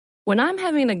When I'm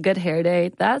having a good hair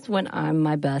day, that's when I'm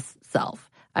my best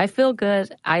self. I feel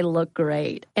good, I look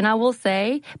great. And I will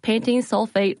say, Pantene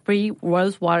sulfate-free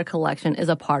rose water collection is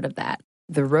a part of that.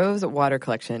 The Rose Water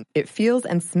Collection. It feels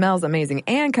and smells amazing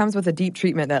and comes with a deep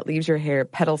treatment that leaves your hair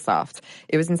petal soft.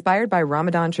 It was inspired by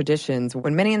Ramadan traditions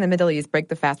when many in the Middle East break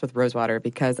the fast with rose water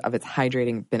because of its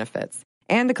hydrating benefits.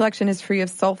 And the collection is free of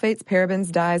sulfates,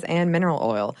 parabens, dyes, and mineral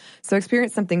oil. So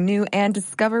experience something new and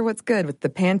discover what's good with the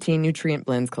Pantene Nutrient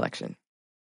Blends collection.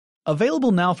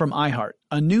 Available now from iHeart,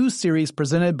 a new series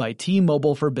presented by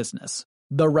T-Mobile for Business,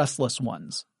 The Restless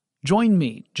Ones. Join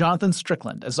me, Jonathan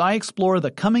Strickland, as I explore the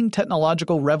coming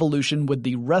technological revolution with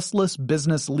the restless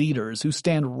business leaders who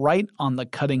stand right on the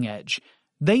cutting edge.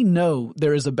 They know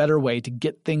there is a better way to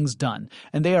get things done,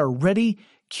 and they are ready,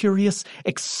 curious,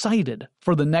 excited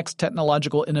for the next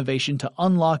technological innovation to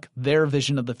unlock their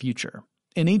vision of the future.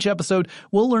 In each episode,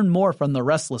 we'll learn more from the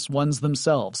restless ones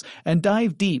themselves and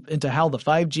dive deep into how the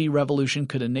 5G revolution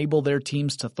could enable their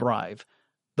teams to thrive.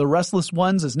 The Restless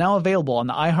Ones is now available on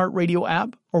the iHeartRadio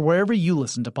app or wherever you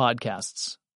listen to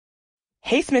podcasts.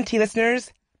 Hey, Sminty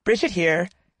listeners. Bridget here.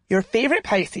 Your favorite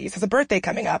Pisces has a birthday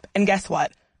coming up, and guess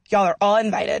what? Y'all are all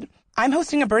invited. I'm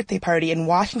hosting a birthday party in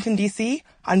Washington, D.C.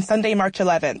 on Sunday, March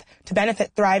 11th to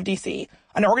benefit Thrive DC,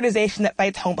 an organization that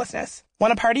fights homelessness.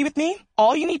 Want to party with me?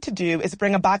 All you need to do is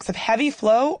bring a box of Heavy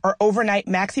Flow or overnight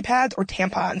maxi pads or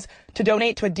tampons to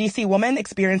donate to a DC woman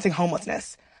experiencing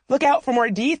homelessness. Look out for more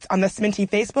deets on the Sminty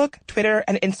Facebook, Twitter,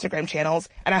 and Instagram channels,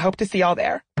 and I hope to see y'all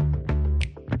there.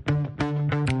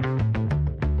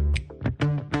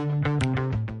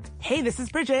 Hey, this is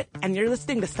Bridget, and you're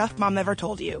listening to Stuff Mom Never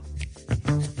Told You.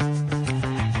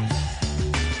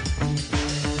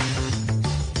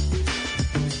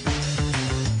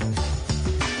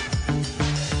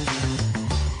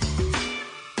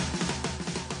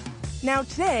 Now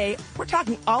today, we're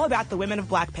talking all about the women of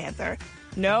Black Panther.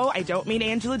 No, I don't mean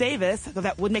Angela Davis, though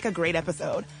that would make a great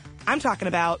episode. I'm talking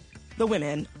about the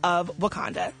women of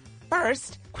Wakanda.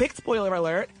 First, quick spoiler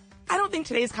alert, I don't think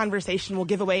today's conversation will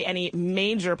give away any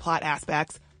major plot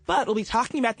aspects, but we'll be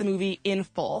talking about the movie in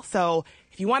full. So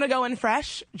if you want to go in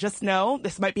fresh, just know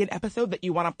this might be an episode that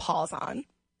you want to pause on.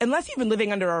 Unless you've been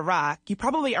living under a rock, you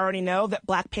probably already know that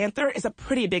Black Panther is a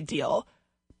pretty big deal.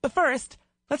 But first,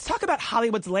 let's talk about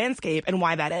Hollywood's landscape and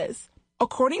why that is.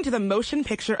 According to the Motion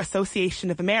Picture Association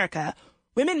of America,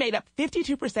 women made up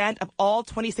 52% of all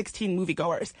 2016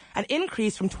 moviegoers, an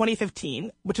increase from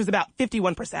 2015, which was about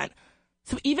 51%.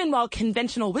 So even while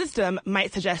conventional wisdom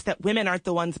might suggest that women aren't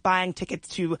the ones buying tickets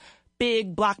to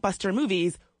big blockbuster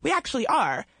movies, we actually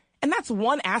are. And that's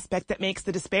one aspect that makes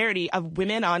the disparity of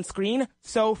women on screen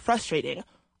so frustrating.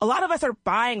 A lot of us are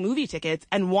buying movie tickets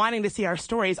and wanting to see our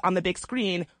stories on the big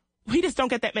screen. We just don't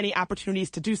get that many opportunities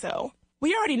to do so.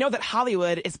 We already know that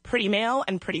Hollywood is pretty male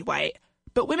and pretty white,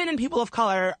 but women and people of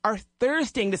color are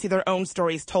thirsting to see their own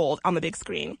stories told on the big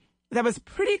screen. That was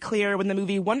pretty clear when the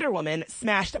movie Wonder Woman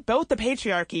smashed both the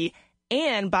patriarchy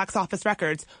and box office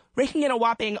records, raking in a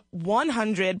whopping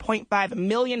 $100.5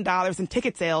 million in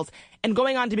ticket sales and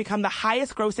going on to become the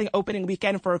highest grossing opening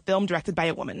weekend for a film directed by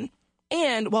a woman.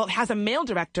 And while it has a male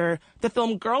director, the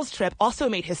film Girls Trip also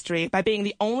made history by being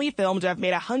the only film to have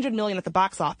made $100 million at the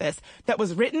box office that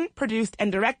was written, produced, and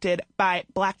directed by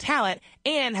Black talent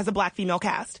and has a Black female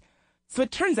cast. So it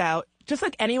turns out, just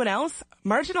like anyone else,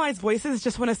 marginalized voices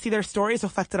just want to see their stories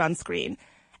reflected on screen.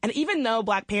 And even though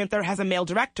Black Panther has a male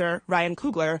director, Ryan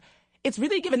Coogler, it's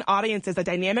really given audiences a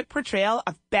dynamic portrayal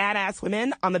of badass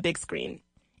women on the big screen.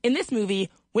 In this movie,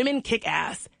 women kick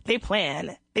ass. They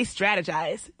plan. They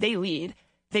strategize. They lead.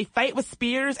 They fight with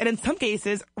spears and in some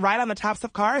cases ride on the tops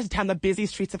of cars down the busy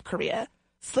streets of Korea.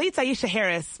 Slate's Aisha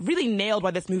Harris really nailed why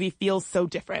this movie feels so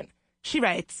different. She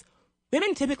writes,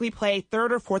 women typically play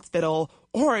third or fourth fiddle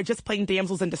or just playing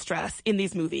damsels in distress in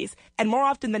these movies. And more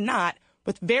often than not,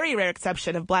 with very rare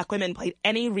exception, have Black women played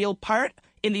any real part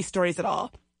in these stories at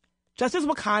all. Just as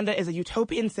Wakanda is a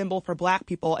utopian symbol for Black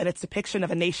people and its depiction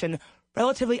of a nation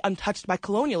relatively untouched by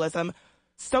colonialism,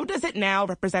 so does it now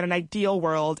represent an ideal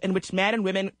world in which men and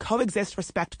women coexist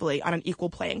respectfully on an equal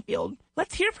playing field.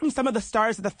 Let's hear from some of the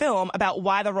stars of the film about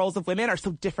why the roles of women are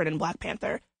so different in Black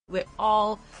Panther. We're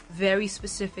all very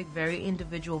specific, very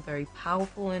individual, very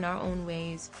powerful in our own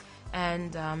ways,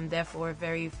 and therefore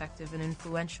very effective and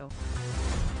influential.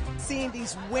 Seeing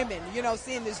these women,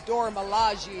 seeing this Dora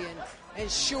Milaje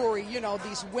and Shuri,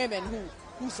 these women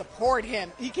who support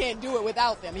him. He can't do it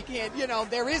without them. He can't,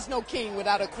 there is no king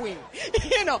without a queen,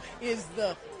 is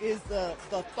the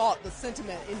thought, the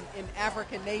sentiment in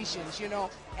African nations,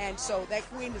 and so that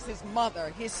queen is his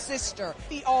mother, his sister,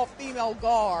 the all-female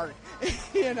guard,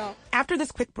 After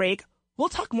this quick break, We'll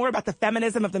talk more about the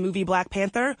feminism of the movie Black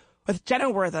Panther with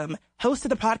Jenna Wortham, host of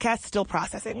the podcast Still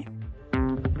Processing.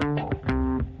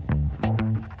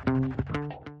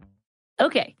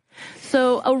 Okay,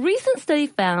 so a recent study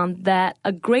found that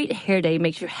a great hair day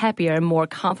makes you happier and more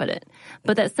confident.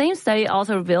 But that same study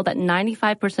also revealed that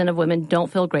 95% of women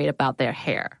don't feel great about their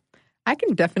hair. I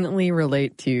can definitely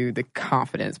relate to the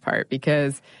confidence part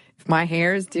because if my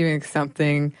hair is doing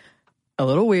something a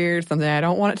little weird, something I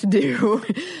don't want it to do,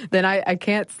 then I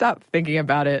can't stop thinking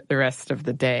about it the rest of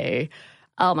the day.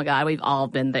 Oh my God, we've all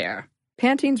been there.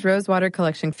 Pantene's Rosewater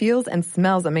collection feels and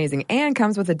smells amazing and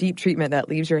comes with a deep treatment that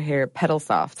leaves your hair petal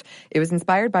soft. It was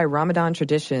inspired by Ramadan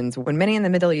traditions when many in the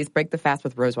Middle East break the fast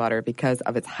with rosewater because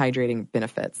of its hydrating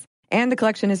benefits. And the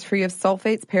collection is free of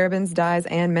sulfates, parabens, dyes,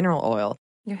 and mineral oil.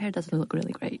 Your hair does look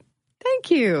really great.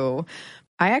 Thank you.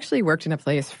 I actually worked in a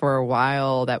place for a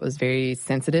while that was very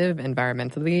sensitive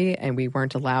environmentally, and we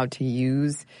weren't allowed to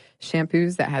use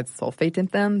shampoos that had sulfate in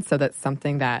them, so that's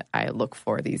something that I look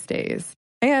for these days.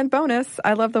 And bonus,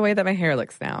 I love the way that my hair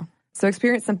looks now. So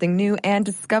experience something new and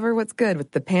discover what's good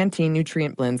with the Pantene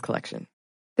Nutrient Blends collection.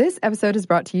 This episode is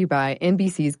brought to you by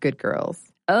NBC's Good Girls.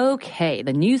 Okay,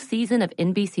 the new season of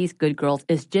NBC's Good Girls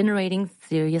is generating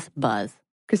serious buzz.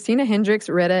 Christina Hendricks,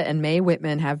 Retta, and Mae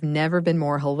Whitman have never been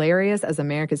more hilarious as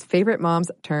America's favorite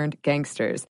moms turned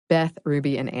gangsters, Beth,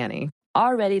 Ruby, and Annie.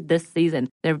 Already this season,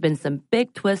 there have been some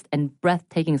big twists and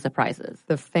breathtaking surprises.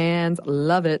 The fans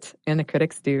love it, and the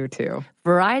critics do, too.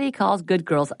 Variety calls Good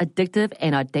Girls addictive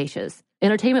and audacious.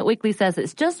 Entertainment Weekly says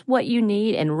it's just what you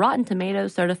need, and Rotten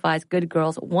Tomatoes certifies Good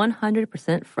Girls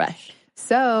 100% fresh.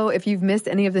 So, if you've missed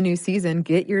any of the new season,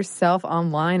 get yourself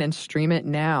online and stream it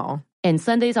now. And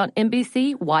Sundays on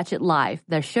NBC, watch it live.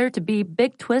 There's sure to be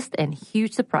big twists and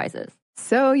huge surprises.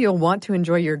 So you'll want to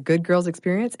enjoy your Good Girls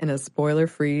experience in a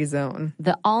spoiler-free zone.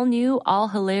 The all-new,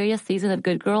 all-hilarious season of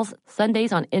Good Girls,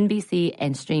 Sundays on NBC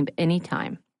and streamed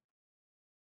anytime.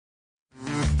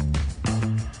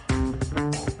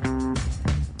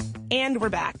 And we're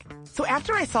back. So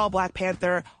after I saw Black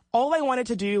Panther, all I wanted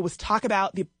to do was talk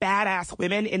about the badass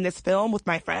women in this film with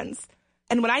my friends.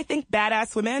 And when I think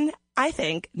badass women, I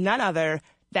think none other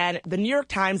than the New York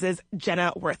Times'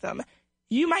 Jenna Wortham.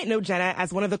 You might know Jenna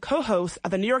as one of the co-hosts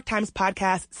of the New York Times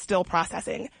podcast, Still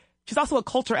Processing. She's also a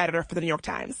culture editor for the New York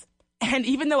Times. And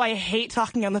even though I hate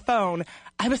talking on the phone,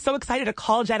 I was so excited to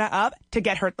call Jenna up to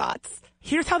get her thoughts.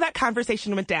 Here's how that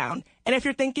conversation went down. And if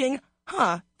you're thinking,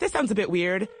 this sounds a bit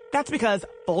weird, that's because,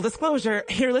 full disclosure,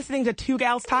 you're listening to two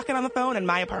gals talking on the phone in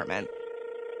my apartment.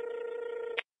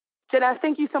 Jenna,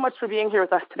 thank you so much for being here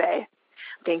with us today.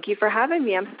 Thank you for having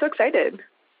me. I'm so excited.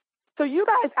 So you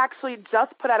guys actually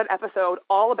just put out an episode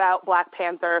all about Black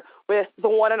Panther with the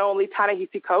one and only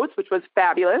Ta-Nehisi Coates, which was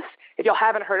fabulous. If y'all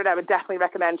haven't heard it, I would definitely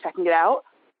recommend checking it out.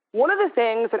 One of the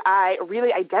things that I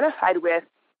really identified with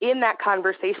in that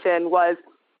conversation was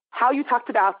how you talked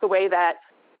about the way that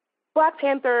Black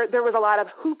Panther, there was a lot of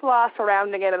hoopla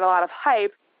surrounding it and a lot of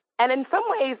hype. And in some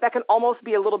ways, that can almost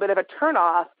be a little bit of a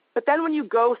turnoff. But then when you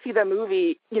go see the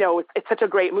movie, it's such a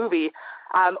great movie.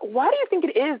 Why do you think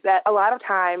it is that a lot of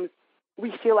times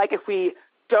we feel like if we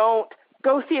don't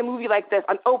go see a movie like this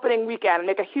on opening weekend and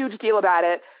make a huge deal about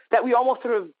it, that we almost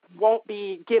sort of won't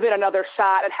be given another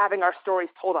shot at having our stories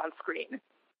told on screen?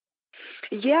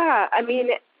 Yeah,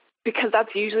 because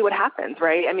that's usually what happens,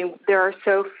 right? There are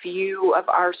so few of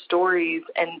our stories,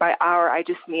 and by our, I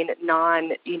just mean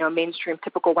mainstream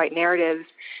typical white narratives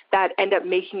that end up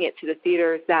making it to the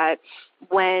theaters, that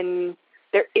when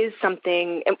there is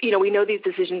something, and we know these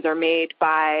decisions are made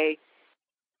by,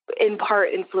 in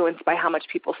part influenced by how much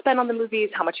people spend on the movies,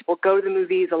 how much people go to the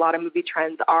movies. A lot of movie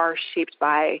trends are shaped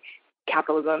by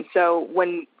capitalism. So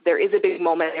when there is a big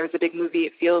moment, there's a big movie,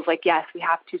 it feels like, yes, we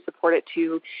have to support it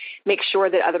to make sure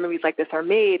that other movies like this are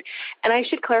made. And I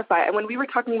should clarify, when we were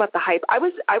talking about the hype, I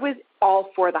was all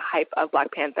for the hype of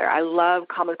Black Panther. I love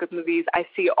comic book movies. I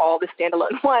see all the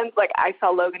standalone ones. Like, I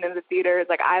saw Logan in the theaters.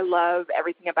 Like, I love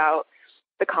everything about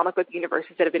the comic book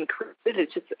universes that have been created.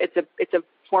 It's a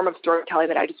form of storytelling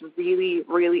that I just really,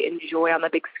 really enjoy on the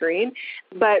big screen.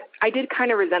 But I did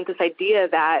kind of resent this idea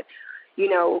that,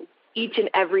 each and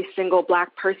every single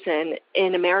Black person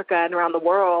in America and around the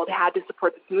world had to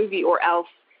support this movie, or else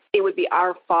it would be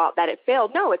our fault that it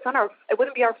failed. No, it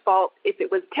wouldn't be our fault if it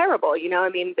was terrible.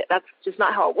 That's just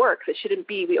not how it works. It shouldn't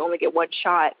be. We only get one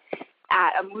shot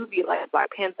at a movie like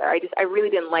Black Panther. I really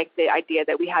didn't like the idea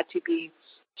that we had to be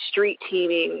street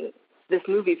teaming this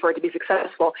movie for it to be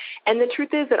successful. And the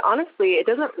truth is that, honestly, it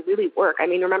doesn't really work.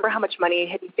 Remember how much money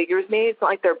Hidden Figures made? It's not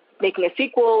like they're making a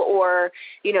sequel or,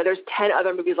 there's 10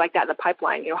 other movies like that in the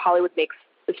pipeline. Hollywood makes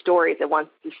the stories it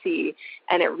wants to see,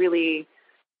 and it really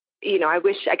I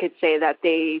wish I could say that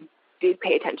they did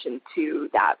pay attention to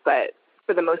that, but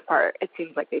for the most part, it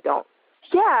seems like they don't.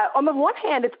 Yeah, on the one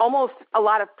hand, it's almost a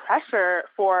lot of pressure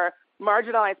for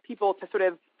marginalized people to sort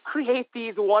of create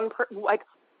these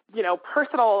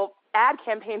personal ad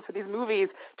campaigns for these movies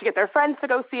to get their friends to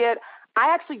go see it.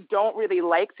 I actually don't really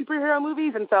like superhero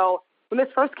movies, and so when this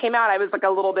first came out, I was like a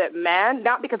little bit mad,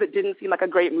 not because it didn't seem like a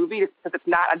great movie, just because it's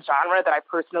not a genre that I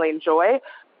personally enjoy.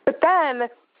 But then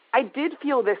I did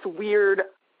feel this weird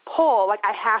pull, like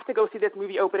I have to go see this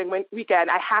movie opening weekend.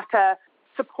 I have to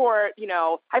support,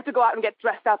 I have to go out and get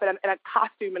dressed up in a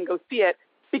costume and go see it,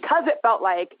 because it felt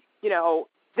like,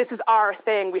 this is our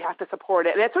thing, we have to support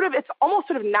it. And it's almost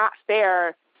sort of not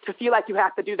fair to feel like you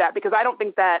have to do that, because I don't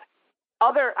think that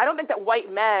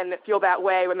white men feel that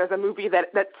way when there's a movie that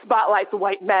spotlights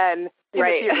white men in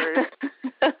right. the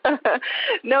theaters.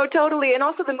 No, totally. And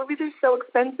also the movies are so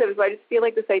expensive, so I just feel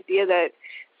like this idea that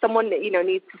someone,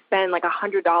 needs to spend like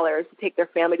 $100 to take their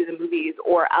family to the movies,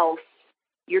 or else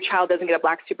your child doesn't get a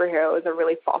black superhero, is a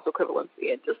really false equivalency.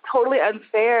 It's just totally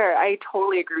unfair. I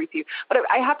totally agree with you. But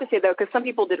I have to say, though, because some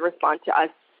people did respond to us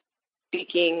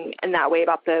speaking in that way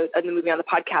about the movie on the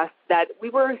podcast, that we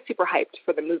were super hyped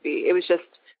for the movie. It was just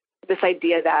this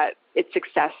idea that its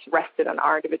success rested on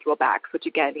our individual backs, which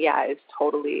again, is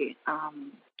totally, out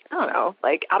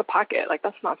of pocket. Like,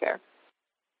 that's not fair.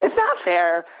 It's not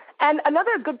fair. And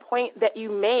another good point that you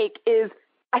make is,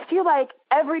 I feel like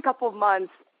every couple of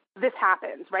months this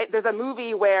happens, right? There's a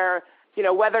movie where,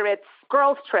 whether it's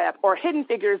Girls Trip or Hidden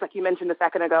Figures, like you mentioned a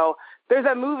second ago, there's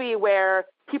a movie where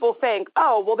people think,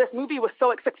 oh, well, this movie was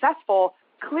so successful.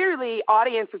 Clearly,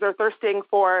 audiences are thirsting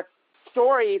for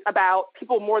stories about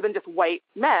people more than just white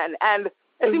men. And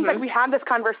it seems like we have this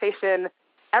conversation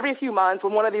every few months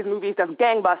when one of these movies does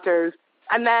gangbusters,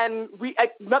 and then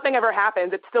nothing ever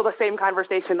happens. It's still the same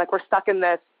conversation. Like, we're stuck in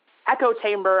this echo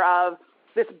chamber of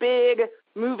this big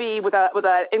movie with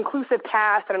a inclusive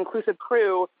cast and inclusive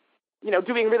crew,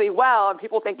 doing really well, and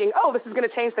people thinking, oh, this is going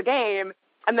to change the game.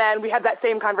 And then we had that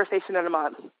same conversation in a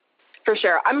month. For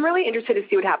sure. I'm really interested to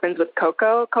see what happens with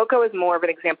Coco. Coco is more of an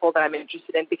example that I'm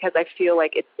interested in, because I feel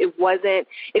like it is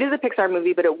a Pixar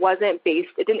movie, but it wasn't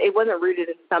rooted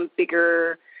in some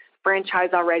bigger franchise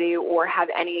already, or have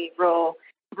any real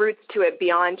roots to it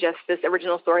beyond just this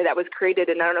original story that was created.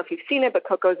 And I don't know if you've seen it, but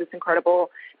Coco is this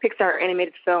incredible Pixar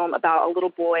animated film about a little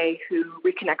boy who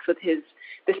reconnects with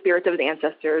the spirits of his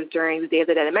ancestors during the Day of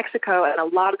the Dead in Mexico. And a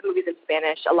lot of the movies in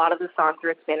Spanish, a lot of the songs are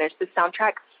in Spanish. The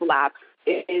soundtrack slaps.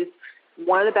 It is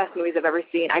one of the best movies I've ever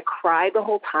seen. I cried the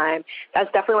whole time.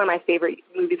 That's definitely one of my favorite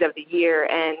movies of the year.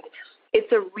 And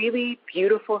it's a really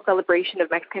beautiful celebration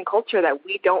of Mexican culture that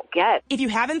we don't get. If you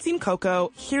haven't seen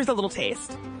Coco, here's a little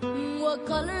taste. What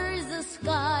color is the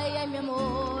sky? Ay, mi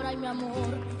amor, ay, mi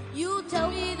amor. You tell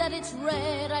me that it's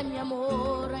red. Ay, mi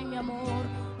amor, ay, mi amor.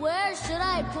 Where should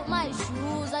I put my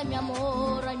shoes? Ay, mi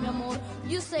amor, ay, mi amor.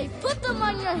 You say, put them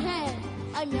on your head.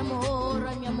 Ay, mi amor,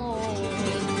 ay, mi amor.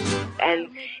 And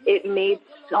it made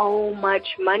so much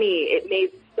money.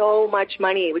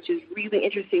 Which is really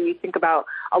interesting when you think about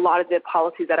a lot of the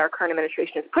policies that our current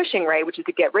administration is pushing, right, which is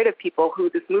to get rid of people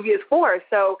who this movie is for.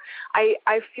 So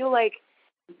I feel like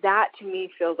that, to me,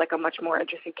 feels like a much more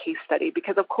interesting case study,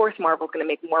 because, of course, Marvel's going to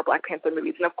make more Black Panther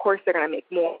movies, and, of course, they're going to make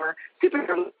more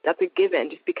superhero movies. That's a given,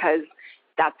 just because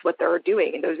that's what they're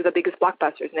doing, and those are the biggest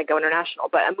blockbusters, and they go international.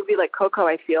 But a movie like Coco,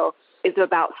 I feel, is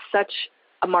about such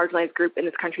a marginalized group in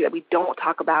this country that we don't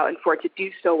talk about, and for it to do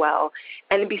so well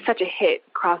and to be such a hit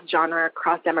cross-genre,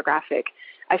 cross-demographic,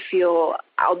 I feel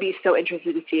I'll be so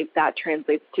interested to see if that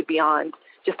translates to beyond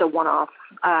just a one-off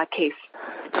case.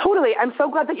 Totally. I'm so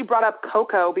glad that you brought up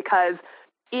Coco, because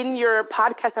in your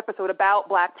podcast episode about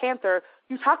Black Panther,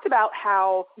 you talked about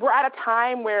how we're at a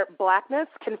time where Blackness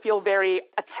can feel very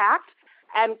attacked,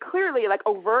 and clearly, like,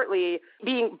 overtly,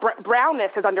 being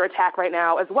brownness is under attack right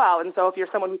now as well. And so if you're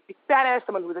someone who speaks Spanish,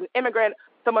 someone who's an immigrant,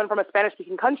 someone from a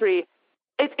Spanish-speaking country,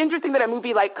 it's interesting that a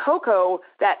movie like Coco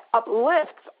that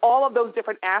uplifts all of those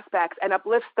different aspects and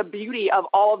uplifts the beauty of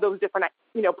all of those different,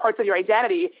 parts of your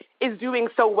identity is doing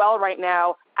so well right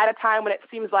now at a time when it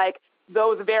seems like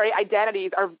those very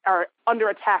identities are under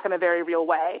attack in a very real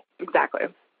way. Exactly.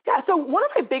 Yeah, so one of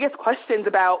my biggest questions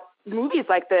about movies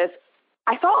like this,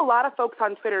 I saw a lot of folks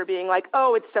on Twitter being like,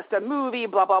 oh, it's just a movie,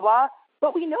 blah, blah, blah.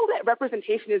 But we know that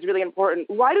representation is really important.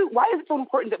 Why is it so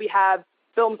important that we have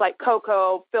films like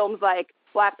Coco, films like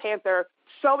Black Panther,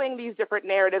 showing these different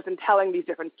narratives and telling these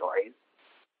different stories?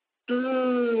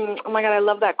 Oh, my God, I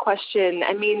love that question.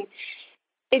 I mean,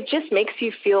 it just makes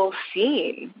you feel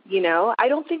seen, I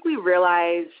don't think we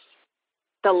realize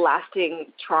the lasting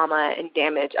trauma and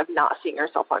damage of not seeing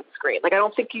yourself on screen. Like, I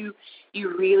don't think you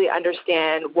really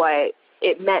understand what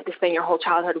it meant to spend your whole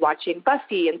childhood watching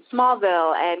Buffy and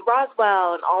Smallville and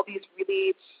Roswell and all these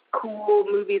really cool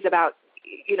movies about,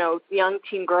 you know, young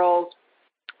teen girls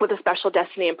with a special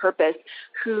destiny and purpose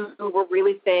who were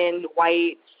really thin,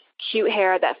 white, cute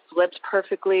hair that flipped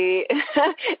perfectly.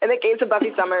 In the case of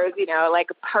Buffy Summers, you know, like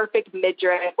a perfect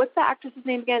midriff. What's the actress's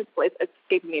name again? It's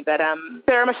escaping me, but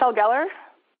Sarah Michelle Gellar?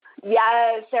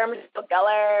 Yes, Sarah Michelle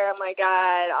Gellar. Oh my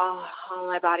God. Oh,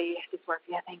 my body dysmorphia.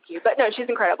 Yeah, thank you. But no, she's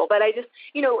incredible. But I just,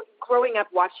 you know, growing up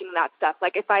watching that stuff,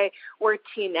 like if I were a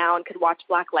teen now and could watch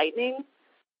Black Lightning,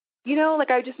 you know, like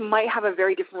I just might have a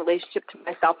very different relationship to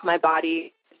myself, my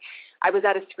body. I was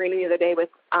at a screening the other day with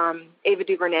Ava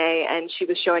DuVernay, and she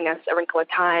was showing us A Wrinkle in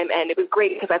Time, and it was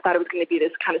great because I thought it was going to be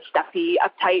this kind of stuffy,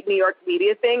 uptight New York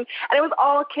media thing, and it was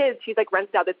all kids. She's like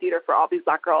rented out the theater for all these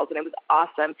Black girls, and it was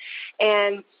awesome.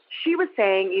 And she was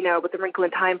saying, you know, with A Wrinkle in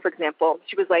Time, for example,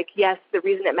 she was like, yes, the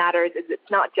reason it matters is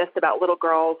it's not just about little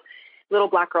girls, little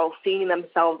Black girls seeing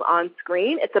themselves on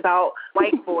screen. It's about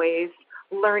white boys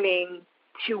learning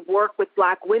to work with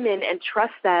Black women and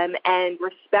trust them and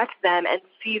respect them and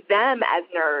see them as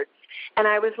nerds. And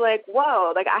I was like,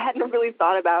 whoa, like I hadn't really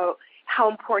thought about how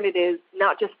important it is,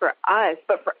 not just for us,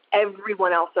 but for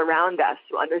everyone else around us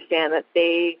to understand that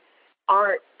they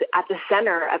aren't at the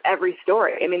center of every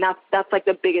story. I mean, that's like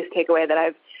the biggest takeaway that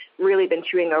I've really been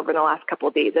chewing over in the last couple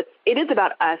of days. It is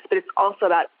about us, but it's also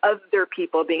about other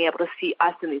people being able to see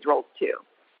us in these roles too.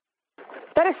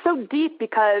 That is so deep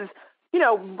because, you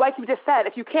know, like you just said,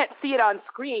 if you can't see it on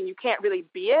screen, you can't really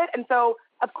be it. And so,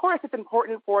 of course, it's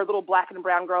important for little Black and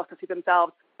brown girls to see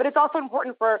themselves, but it's also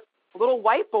important for little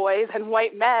white boys and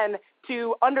white men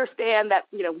to understand that,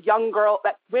 you know,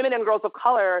 that women and girls of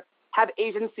color have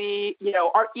agency, you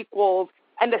know, are equals,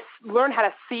 and to learn how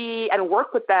to see and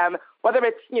work with them, whether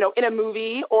it's, you know, in a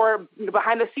movie or, you know,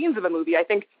 behind the scenes of a movie. I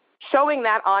think showing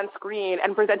that on screen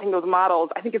and presenting those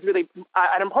models, I think is really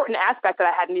an important aspect that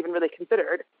I hadn't even really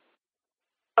considered.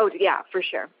 Oh, yeah, for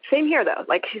sure. Same here, though.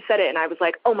 Like, she said it, and I was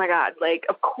like, oh, my God, like,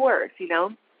 of course, you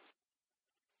know?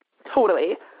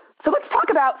 Totally. So let's talk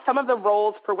about some of the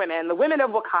roles for women, the Women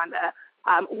of Wakanda.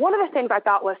 One of the things I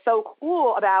thought was so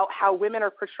cool about how women are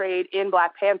portrayed in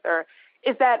Black Panther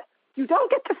is that you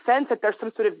don't get the sense that there's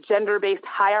some sort of gender-based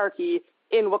hierarchy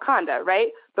in Wakanda, right?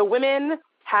 The women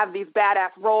have these badass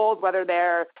roles, whether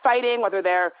they're fighting, whether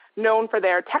they're known for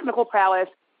their technical prowess,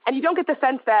 and you don't get the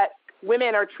sense that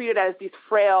women are treated as these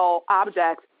frail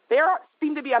objects. They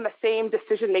seem to be on the same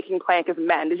decision-making plank as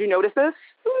men. Did you notice this?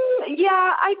 Yeah,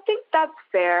 I think that's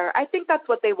fair. I think that's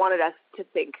what they wanted us to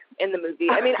think in the movie.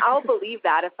 I mean, I'll believe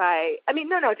that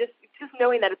just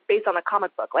knowing that it's based on a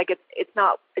comic book. Like, it's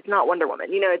not Wonder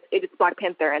Woman. You know, it's Black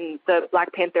Panther, and the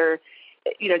Black Panther,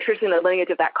 you know, traditionally the lineage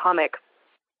of that comic,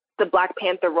 the Black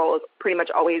Panther role is pretty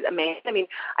much always a man. I mean,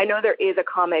 I know there is a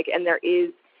comic, and there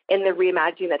is, in the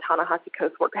reimagining that Ta-Nehisi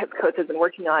Coates has been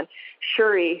working on,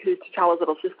 Shuri, who's T'Challa's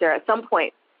little sister, at some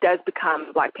point does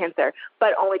become Black Panther,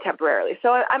 but only temporarily.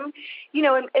 So I'm, you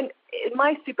know, in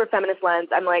my super feminist lens,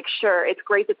 I'm like, sure, it's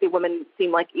great that the women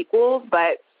seem like equals,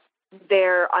 but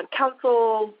they're on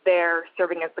council, they're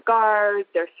serving as the guards,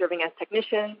 they're serving as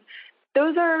technicians.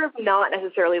 Those are not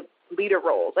necessarily leader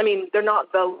roles. I mean, they're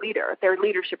not the leader. They're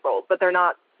leadership roles, but they're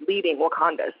not leading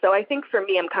Wakanda. So I think for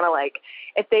me, I'm kind of like,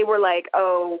 if they were like,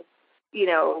 oh, you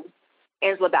know,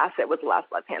 Angela Bassett was the last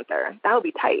Black Panther, that would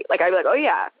be tight. Like, I'd be like, oh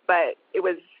yeah, but it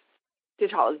was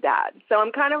T'Challa's dad. So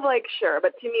I'm kind of like, sure,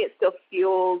 but to me it still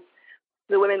feels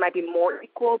the women might be more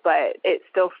equal, but it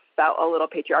still felt a little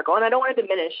patriarchal. And I don't want to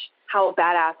diminish how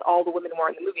badass all the women were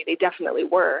in the movie. They definitely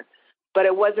were. But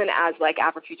it wasn't as like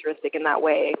Afrofuturistic in that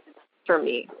way for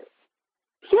me.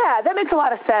 Yeah, that makes a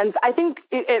lot of sense. I think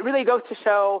it really goes to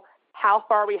show how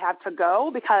far we have to go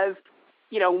because,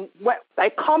 you know,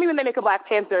 call me when they make a Black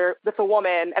Panther that's a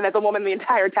woman and there's a woman the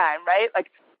entire time, right?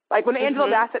 Like when Angela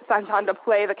Bassett signed on to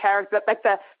play the character, like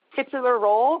the titular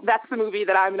role, that's the movie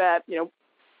that I'm going to, you know,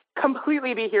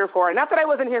 completely be here for. Not that I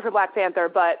wasn't here for Black Panther,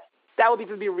 but that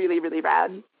would be really, really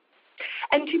rad.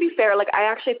 And to be fair, like, I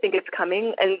actually think it's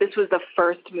coming, and this was the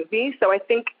first movie, so I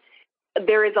think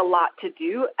there is a lot to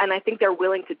do, and I think they're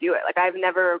willing to do it. Like, I've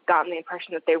never gotten the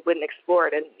impression that they wouldn't explore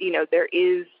it, and, you know, there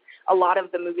is a lot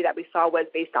of the movie that we saw was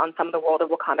based on some of the World of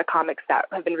Wakanda comics that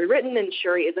have been rewritten, and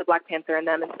Shuri is a Black Panther in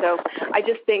them, and so I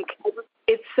just think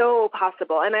it's so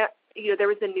possible. And there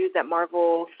was the news that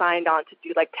Marvel signed on to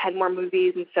do like 10 more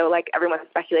movies, and so like everyone's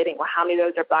speculating, well, how many of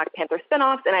those are Black Panther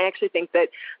spinoffs? And I actually think that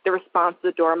the response to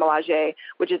the Dora Milaje,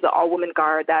 which is the all-woman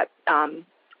guard that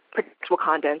protect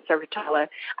Wakanda and serve T'Challa.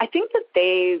 I think that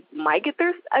they might get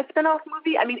a spinoff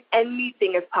movie. I mean,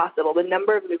 anything is possible. The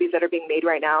number of movies that are being made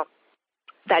right now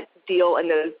that deal in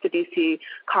the DC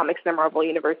Comics and the Marvel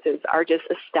universes are just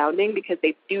astounding because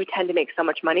they do tend to make so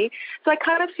much money. So I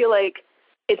kind of feel like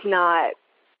it's not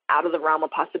out of the realm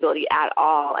of possibility at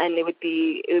all. And it would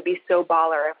be so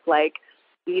baller if, like,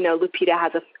 you know, Lupita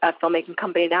has a filmmaking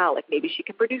company now. Like, maybe she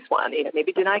could produce one. You know,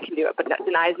 maybe Denai can do it. But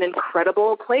Denai is an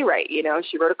incredible playwright. You know,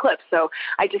 she wrote Eclipse. So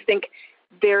I just think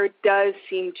there does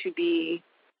seem to be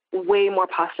way more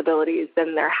possibilities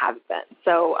than there have been.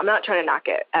 So I'm not trying to knock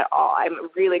it at all. I'm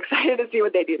really excited to see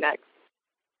what they do next.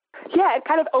 Yeah, it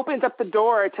kind of opens up the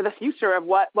door to the future of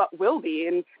what will be.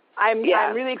 And I'm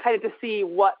really excited to see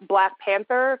what Black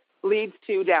Panther leads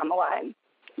to down the line.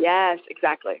 Yes,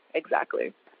 exactly.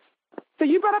 So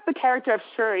you brought up the character of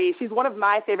Shuri. She's one of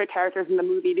my favorite characters in the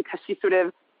movie because she's sort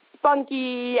of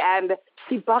spunky and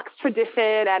she bucks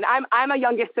tradition. And I'm a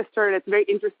youngest sister, and it's very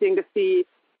interesting to see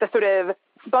the sort of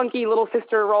spunky little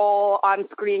sister role on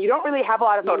screen. You don't really have a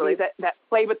lot of movies that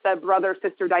play with the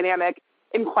brother-sister dynamic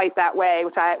in quite that way,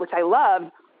 which I love.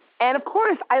 And of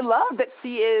course, I love that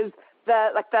she is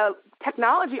the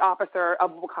technology officer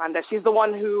of Wakanda. She's the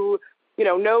one who, you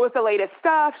know, knows the latest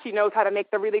stuff. She knows how to make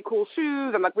the really cool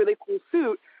shoes and the really cool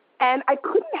suit. And I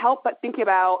couldn't help but think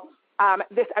about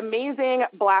this amazing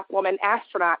Black woman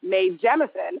astronaut, Mae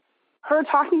Jemison, her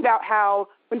talking about how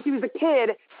when she was a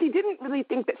kid, she didn't really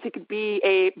think that she could be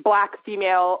a Black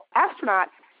female astronaut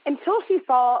until she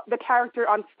saw the character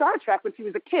on Star Trek when she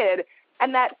was a kid.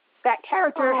 And that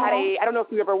character had I don't know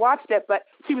if you ever watched it, but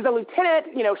she was a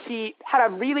lieutenant. You know, she had a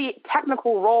really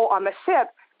technical role on the ship.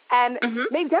 And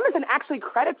Mae Jemison actually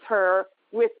credits her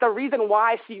with the reason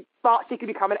why she thought she could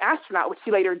become an astronaut, which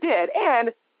she later did.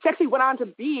 And she actually went on to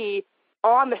be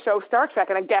on the show Star Trek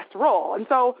in a guest role. And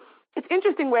so it's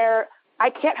interesting where I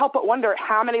can't help but wonder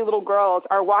how many little girls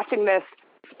are watching this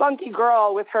spunky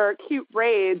girl with her cute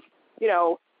braids, you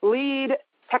know, lead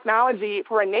technology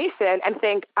for a nation and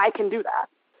think, I can do that.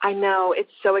 I know.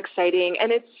 It's so exciting.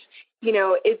 And it's, you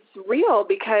know, it's real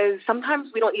because sometimes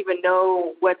we don't even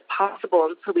know what's possible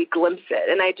until we glimpse it.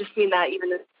 And I just mean that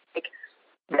even like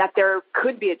that there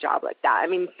could be a job like that. I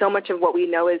mean, so much of what we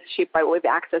know is shaped by what we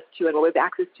have access to, and what we have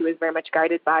access to is very much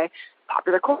guided by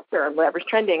popular culture and whatever's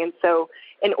trending. And so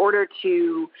in order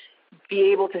to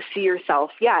be able to see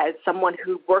yourself, as someone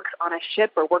who works on a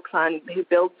ship or who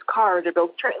builds cars or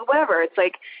builds trains, whatever, it's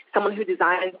like someone who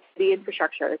designs the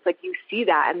infrastructure. It's like you see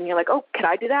that and you're like, oh, could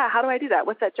I do that? How do I do that?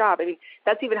 What's that job? I mean,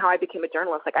 that's even how I became a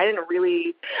journalist. Like I knew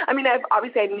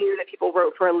that people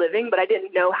wrote for a living, but I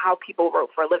didn't know how people wrote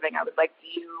for a living. I was like,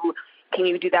 can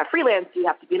you do that freelance? Do you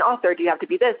have to be an author? Do you have to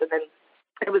be this? And then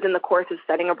it was in the course of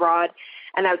studying abroad,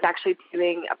 and I was actually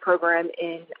doing a program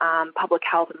in public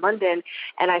health in London,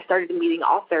 and I started meeting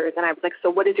authors, and I was like,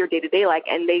 so what is your day-to-day like?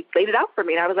 And they laid it out for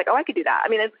me, and I was like, oh, I could do that. I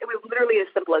mean, it was literally as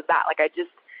simple as that. Like I just,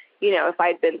 you know, if I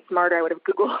had been smarter, I would have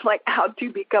Googled like how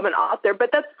to become an author, but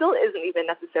that still isn't even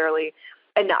necessarily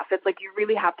enough. It's like you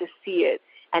really have to see it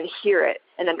and hear it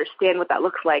and understand what that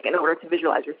looks like in order to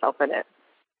visualize yourself in it.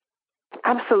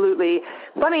 Absolutely.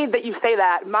 Funny that you say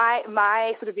that.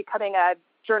 My sort of becoming a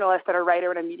journalist and a writer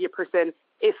and a media person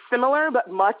is similar,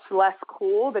 but much less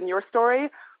cool than your story.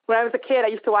 When I was a kid, I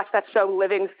used to watch that show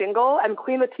Living Single, and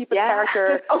Queen Latifah's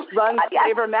character runs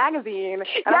Flavor magazine.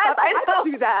 And I thought, I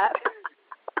could do that.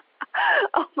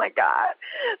 Oh my God.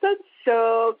 That's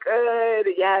so good.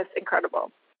 Yes,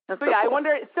 incredible. So cool. I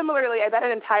wonder, similarly, I bet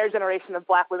an entire generation of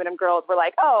Black women and girls were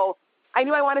like, oh, I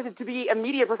knew I wanted to be a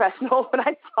media professional when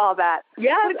I saw that.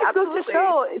 Yes, absolutely. Goes to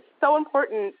show it's so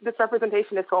important. This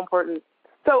representation is so important.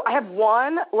 So I have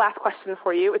one last question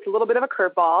for you. It's a little bit of a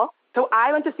curveball. So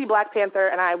I went to see Black Panther,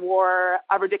 and I wore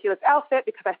a ridiculous outfit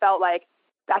because I felt like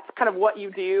that's kind of what you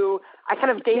do. I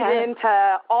kind of gave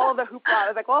into all the hoopla. I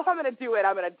was like, well, if I'm going to do it,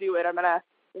 I'm going to do it. I'm going to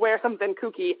wear something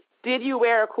kooky. Did you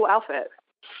wear a cool outfit?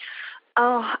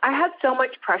 Oh, I had so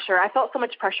much pressure. I felt so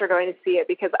much pressure going to see it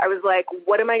because I was like,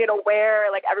 what am I going to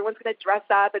wear? Like, everyone's going to dress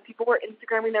up, and people were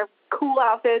Instagramming their cool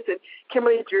outfits. And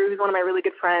Kimberly Drew, who's one of my really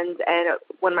good friends and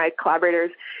one of my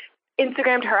collaborators,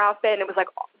 Instagrammed her outfit, and it was like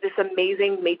this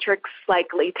amazing matrix, like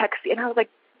latex. And I was like,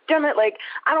 damn it, like,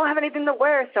 I don't have anything to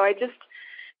wear. So this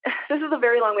is a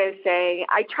very long way of saying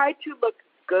I tried to look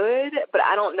good, but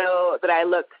I don't know that I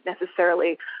looked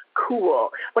necessarily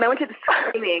cool. When I went to the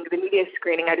screening, the media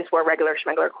screening, I just wore regular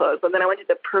schmegler clothes. But then I went to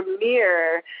the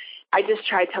premiere, I just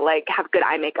tried to like have good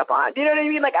eye makeup on. Do you know what I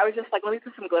mean? Like I was just like, let me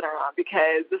put some glitter on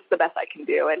because this is the best I can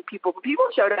do. And people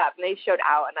showed up and they showed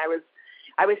out, and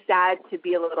I was sad to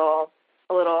be a little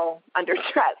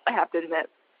underdressed, I have to admit.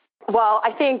 Well,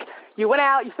 I think You went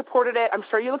out, you supported it. I'm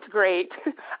sure you looked great.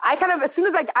 I kind of, as soon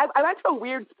as I went to a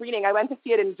weird screening. I went to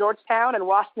see it in Georgetown and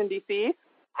Washington, D.C.,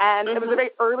 and it was a very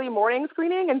early morning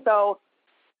screening, and so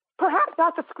perhaps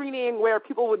not the screening where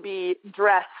people would be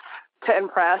dressed to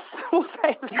impress, we'll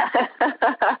say.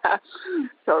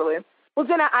 Totally. Well,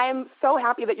 Jenna, I am so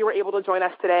happy that you were able to join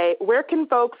us today. Where can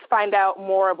folks find out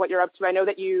more of what you're up to? I know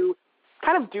that you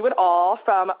kind of do it all,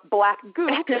 from Black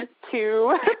Goop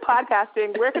to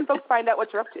podcasting. Where can folks find out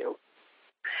what you're up to?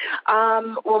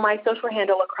 Well, my social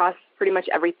handle across pretty much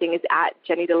everything is at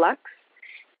Jenny Deluxe.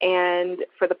 And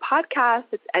for the podcast,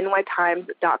 it's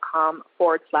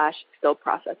nytimes.com/still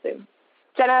processing.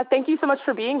 Jenna, thank you so much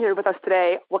for being here with us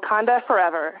today. Wakanda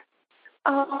forever.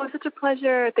 Oh, such a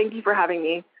pleasure. Thank you for having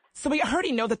me. So we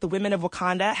already know that the women of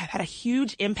Wakanda have had a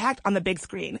huge impact on the big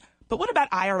screen. But what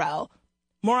about IRL?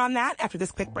 More on that after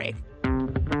this quick break.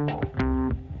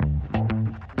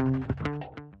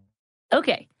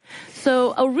 Okay,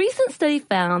 so a recent study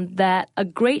found that a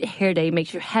great hair day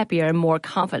makes you happier and more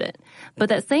confident. But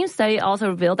that same study also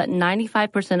revealed that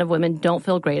 95% of women don't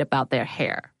feel great about their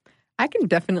hair. I can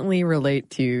definitely relate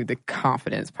to the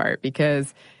confidence part,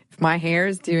 because if my hair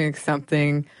is doing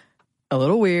something a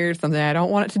little weird, something I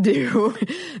don't want it to do,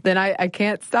 then I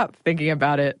can't stop thinking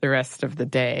about it the rest of the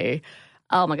day.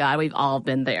 Oh my God, we've all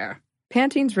been there.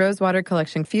 Pantene's Rosewater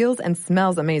collection feels and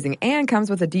smells amazing and comes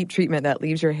with a deep treatment that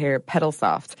leaves your hair petal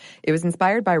soft. It was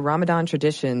inspired by Ramadan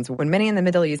traditions, when many in the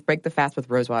Middle East break the fast with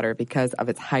rosewater because of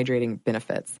its hydrating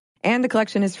benefits. And the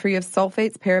collection is free of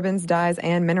sulfates, parabens, dyes,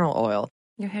 and mineral oil.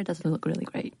 Your hair does look really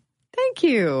great. Thank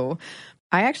you.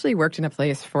 I actually worked in a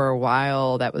place for a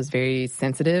while that was very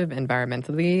sensitive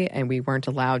environmentally, and we weren't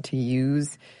allowed to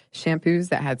use shampoos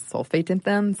that had sulfate in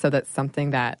them, so that's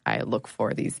something that I look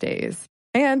for these days.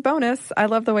 And bonus, I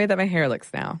love the way that my hair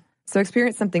looks now. So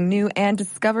experience something new and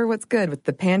discover what's good with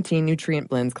the Pantene Nutrient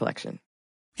Blends collection.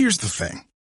 Here's the thing.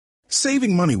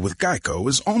 Saving money with Geico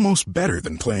is almost better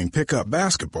than playing pickup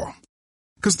basketball.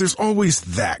 Because there's always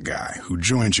that guy who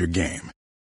joins your game.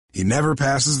 He never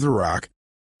passes the rock,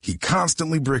 he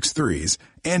constantly bricks threes,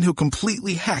 and he'll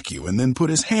completely hack you and then put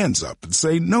his hands up and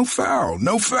say, "No foul,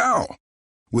 no foul."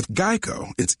 With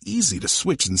Geico, it's easy to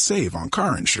switch and save on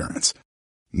car insurance.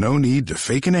 No need to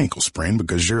fake an ankle sprain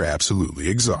because you're absolutely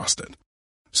exhausted.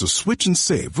 So switch and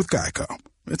save with Geico.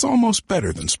 It's almost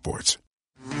better than sports.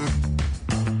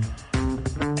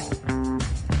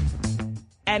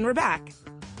 And we're back.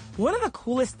 One of the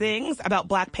coolest things about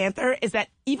Black Panther is that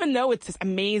even though it's this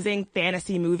amazing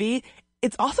fantasy movie,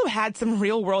 it's also had some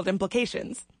real-world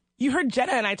implications. You heard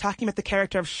Jenna and I talking about the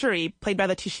character of Shuri, played by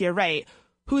Letitia Wright,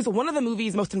 who's one of the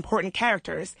movie's most important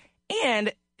characters.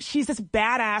 And she's this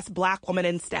badass Black woman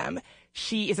in STEM.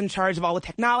 She is in charge of all the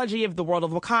technology of the world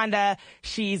of Wakanda.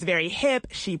 She's very hip.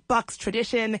 She bucks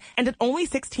tradition. And at only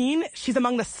 16, she's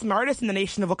among the smartest in the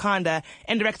nation of Wakanda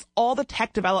and directs all the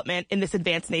tech development in this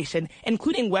advanced nation,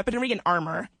 including weaponry and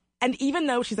armor. And even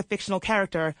though she's a fictional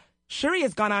character, Shuri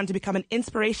has gone on to become an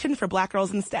inspiration for Black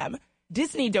girls in STEM.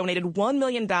 Disney donated $1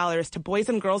 million to Boys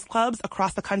and Girls Clubs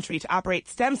across the country to operate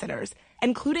STEM centers,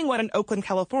 including one in Oakland,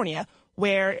 California,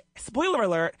 where, spoiler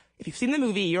alert, if you've seen the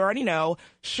movie, you already know,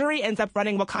 Shuri ends up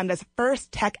running Wakanda's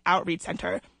first tech outreach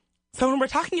center. So when we're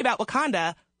talking about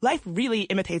Wakanda, life really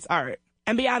imitates art.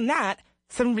 And beyond that,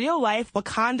 some real-life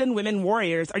Wakandan women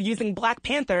warriors are using Black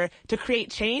Panther to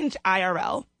create change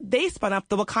IRL. They spun up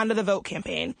the Wakanda the Vote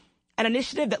campaign, an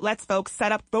initiative that lets folks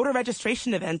set up voter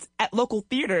registration events at local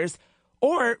theaters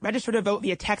or register to vote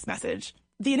via text message.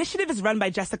 The initiative is run by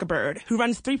Jessica Bird, who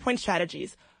runs 3 Point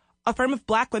Strategies, a firm of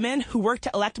Black women who work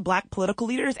to elect Black political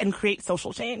leaders and create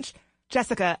social change.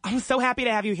 Jessica, I'm so happy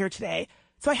to have you here today.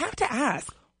 So I have to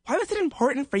ask, why was it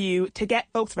important for you to get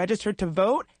folks registered to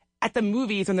vote at the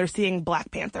movies when they're seeing Black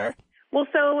Panther? Well,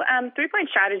 so 3 Point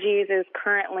Strategies is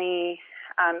currently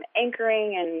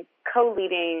anchoring and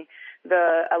co-leading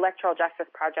the Electoral Justice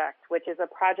Project, which is a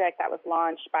project that was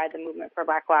launched by the Movement for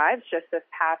Black Lives just this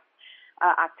past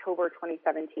October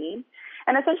 2017.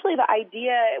 And essentially the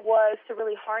idea was to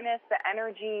really harness the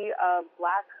energy of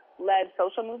Black-led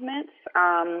social movements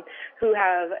who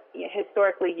have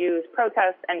historically used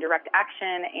protest and direct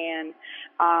action and,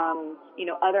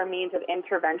 other means of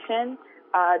intervention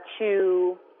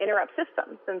to interrupt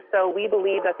systems. And so we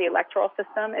believe that the electoral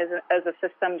system is a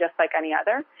system just like any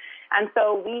other. And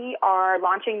so we are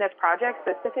launching this project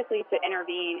specifically to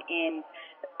intervene in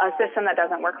a system that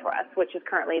doesn't work for us, which is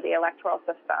currently the electoral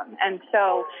system. And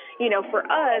so, for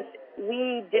us,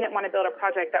 we didn't want to build a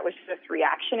project that was just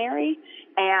reactionary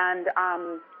and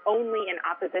only in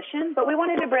opposition, but we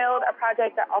wanted to build a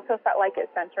project that also felt like it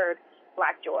centered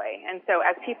Black joy. And so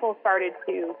as people started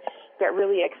to get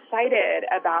really excited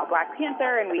about Black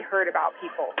Panther, and we heard about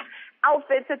people's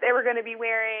outfits that they were going to be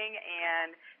wearing,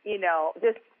 and, you know,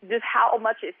 just how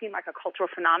much it seemed like a cultural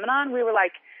phenomenon, we were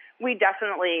like, we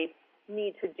definitely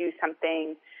need to do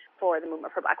something for the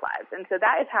movement for Black lives. And so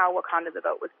that is how Wakanda the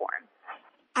Vote was born.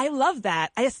 I love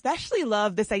that. I especially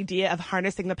love this idea of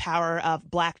harnessing the power of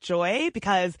Black joy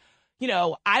because, you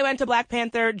know, I went to Black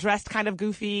Panther dressed kind of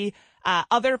goofy.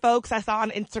 Other folks I saw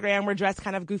on Instagram were dressed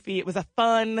kind of goofy. It was a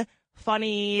fun,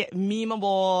 funny,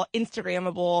 memeable,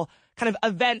 Instagrammable kind of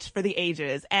event for the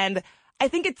ages. And I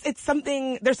think it's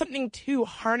something, there's something to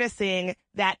harnessing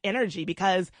that energy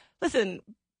because, listen,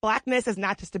 Blackness is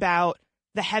not just about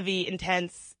the heavy,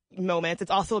 intense moments.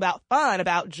 It's also about fun,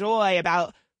 about joy,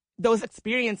 about those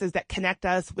experiences that connect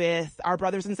us with our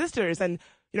brothers and sisters. And,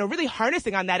 you know, really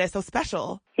harnessing on that is so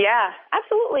special. Yeah,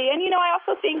 absolutely. And, you know, I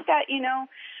also think that, you know,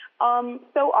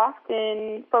 so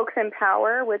often folks in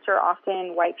power, which are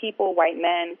often white people, white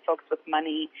men, folks with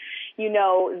money, you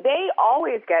know, they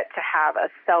always get to have a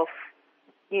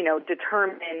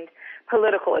determined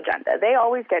political agenda. They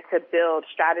always get to build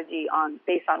strategy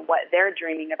based on what they're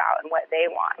dreaming about and what they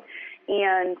want.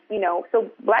 And, you know, so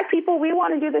Black people, we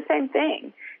want to do the same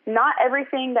thing. Not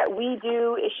everything that we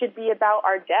do, it should be about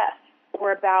our death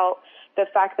or about the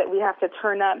fact that we have to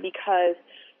turn up because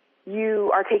you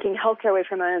are taking healthcare away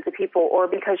from millions of people or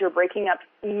because you're breaking up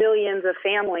millions of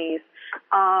families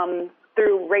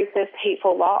through racist,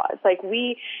 hateful laws. Like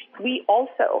we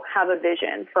also have a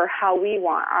vision for how we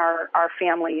want our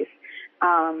families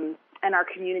and our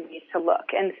communities to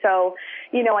look. And so,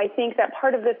 you know, I think that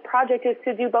part of this project is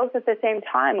to do both at the same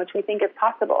time, which we think is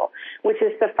possible, which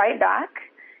is to fight back,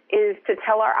 is to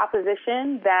tell our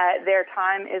opposition that their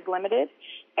time is limited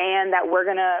and that we're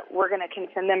gonna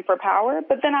contend them for power.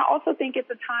 But then I also think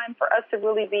it's a time for us to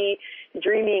really be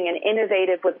dreaming and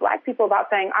innovative with Black people about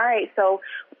saying, all right, so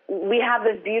we have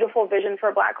this beautiful vision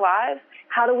for Black lives.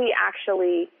 How do we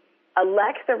actually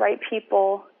elect the right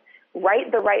people,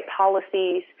 write the right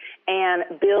policies, and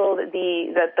build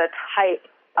the type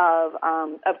of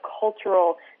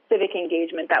cultural civic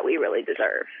engagement that we really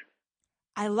deserve?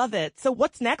 I love it. So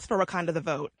what's next for Wakanda the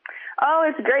Vote? Oh,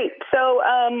 it's great. So,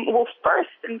 well, first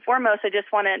and foremost, I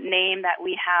just want to name that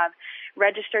we have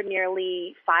registered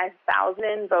nearly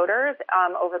 5,000 voters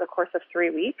over the course of 3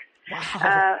 weeks.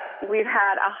 Wow. We've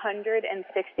had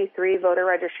 163 voter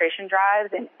registration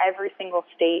drives in every single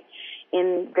state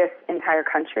in this entire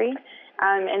country.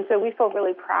 And so we feel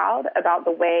really proud about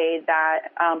the way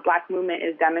that Black movement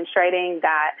is demonstrating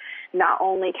that not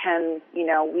only can, you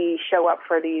know, we show up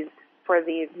for these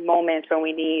moments when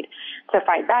we need to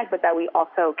fight back, but that we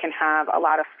also can have a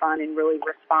lot of fun and really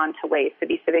respond to ways to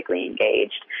be civically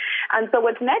engaged. And so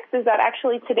what's next is that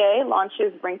actually today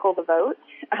launches Wrinkle the Vote.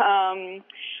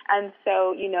 And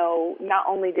so, you know, not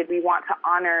only did we want to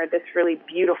honor this really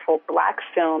beautiful Black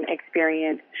film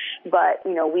experience, but,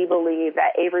 you know, we believe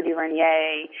that Ava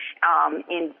DuVernay,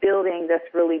 in building this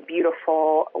really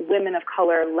beautiful women of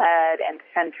color led and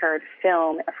centered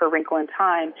film for Wrinkle in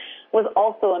Time was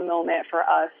also a moment for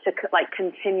us to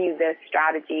continue this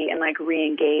strategy and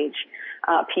re-engage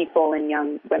people and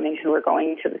young women who are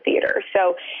going to the theater.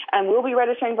 So we'll be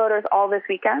registering voters all this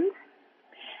weekend.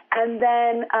 And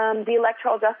then the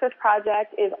Electoral Justice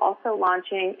Project is also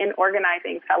launching an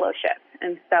organizing fellowship.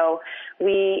 And so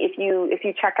if you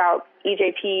check out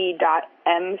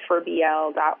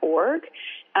ejp.m4bl.org,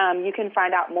 you can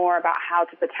find out more about how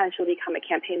to potentially become a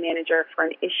campaign manager for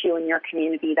an issue in your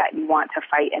community that you want to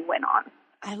fight and win on.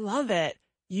 I love it.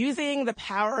 Using the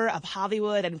power of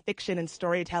Hollywood and fiction and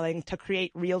storytelling to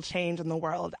create real change in the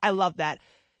world. I love that.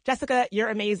 Jessica, you're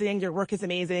amazing. Your work is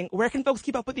amazing. Where can folks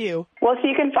keep up with you? Well, so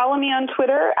you can follow me on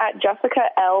Twitter at Jessica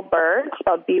L. Byrd,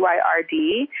 spelled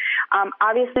B-Y-R-D.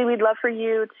 Obviously, we'd love for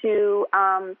you to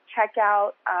check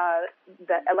out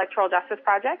the Electoral Justice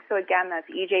Project. So again, that's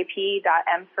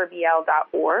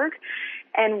ejp.m4bl.org.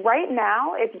 And right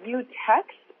now, if you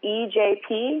text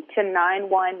EJP to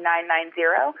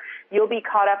 91990, you'll be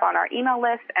caught up on our email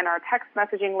list and our text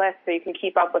messaging list, so you can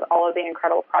keep up with all of the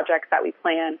incredible projects that we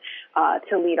plan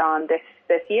to lead on this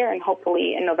year, and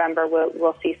hopefully in November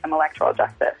we'll see some electoral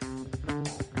justice.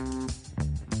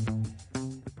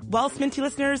 Well, Sminty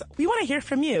listeners, we want to hear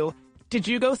from you. Did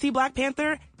you go see Black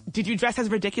Panther? Did you dress as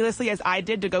ridiculously as I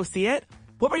did to go see it?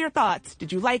 What were your thoughts?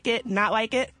 Did you like it, not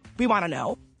like it? We want to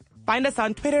know. Find us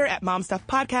on Twitter at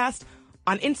MomStuffPodcast,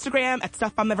 on Instagram at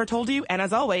Stuff Mom Never Told You, and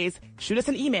as always, shoot us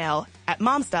an email at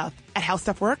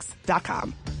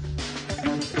momstuff@howstuffworks.com.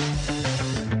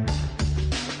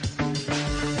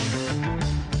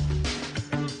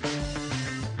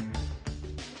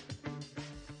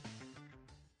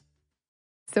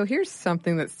 So here's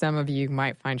something that some of you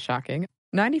might find shocking.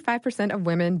 95% of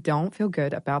women don't feel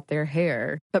good about their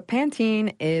hair. But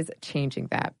Pantene is changing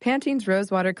that. Pantene's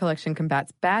Rosewater collection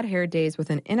combats bad hair days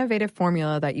with an innovative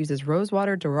formula that uses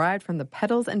rosewater derived from the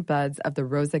petals and buds of the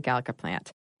Rosa gallica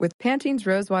plant. With Pantene's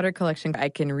Rosewater collection, I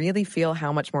can really feel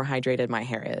how much more hydrated my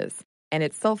hair is. And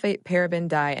it's sulfate, paraben,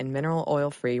 dye, and mineral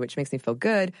oil free, which makes me feel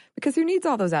good because who needs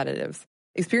all those additives?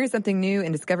 Experience something new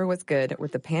and discover what's good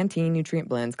with the Pantene Nutrient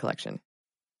Blends collection.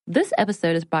 This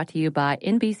episode is brought to you by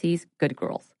NBC's Good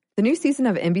Girls. The new season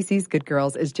of NBC's Good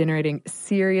Girls is generating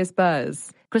serious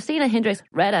buzz. Christina Hendricks,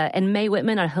 Retta, and Mae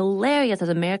Whitman are hilarious as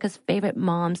America's favorite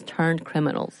moms turned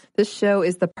criminals. This show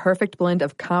is the perfect blend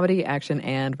of comedy, action,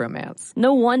 and romance.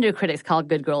 No wonder critics call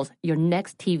Good Girls your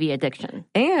next TV addiction.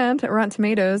 And Rotten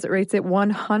Tomatoes rates it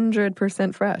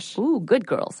 100% fresh. Ooh, Good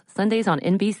Girls, Sundays on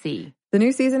NBC. The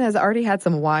new season has already had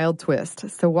some wild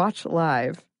twists, so watch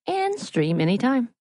live. And stream anytime.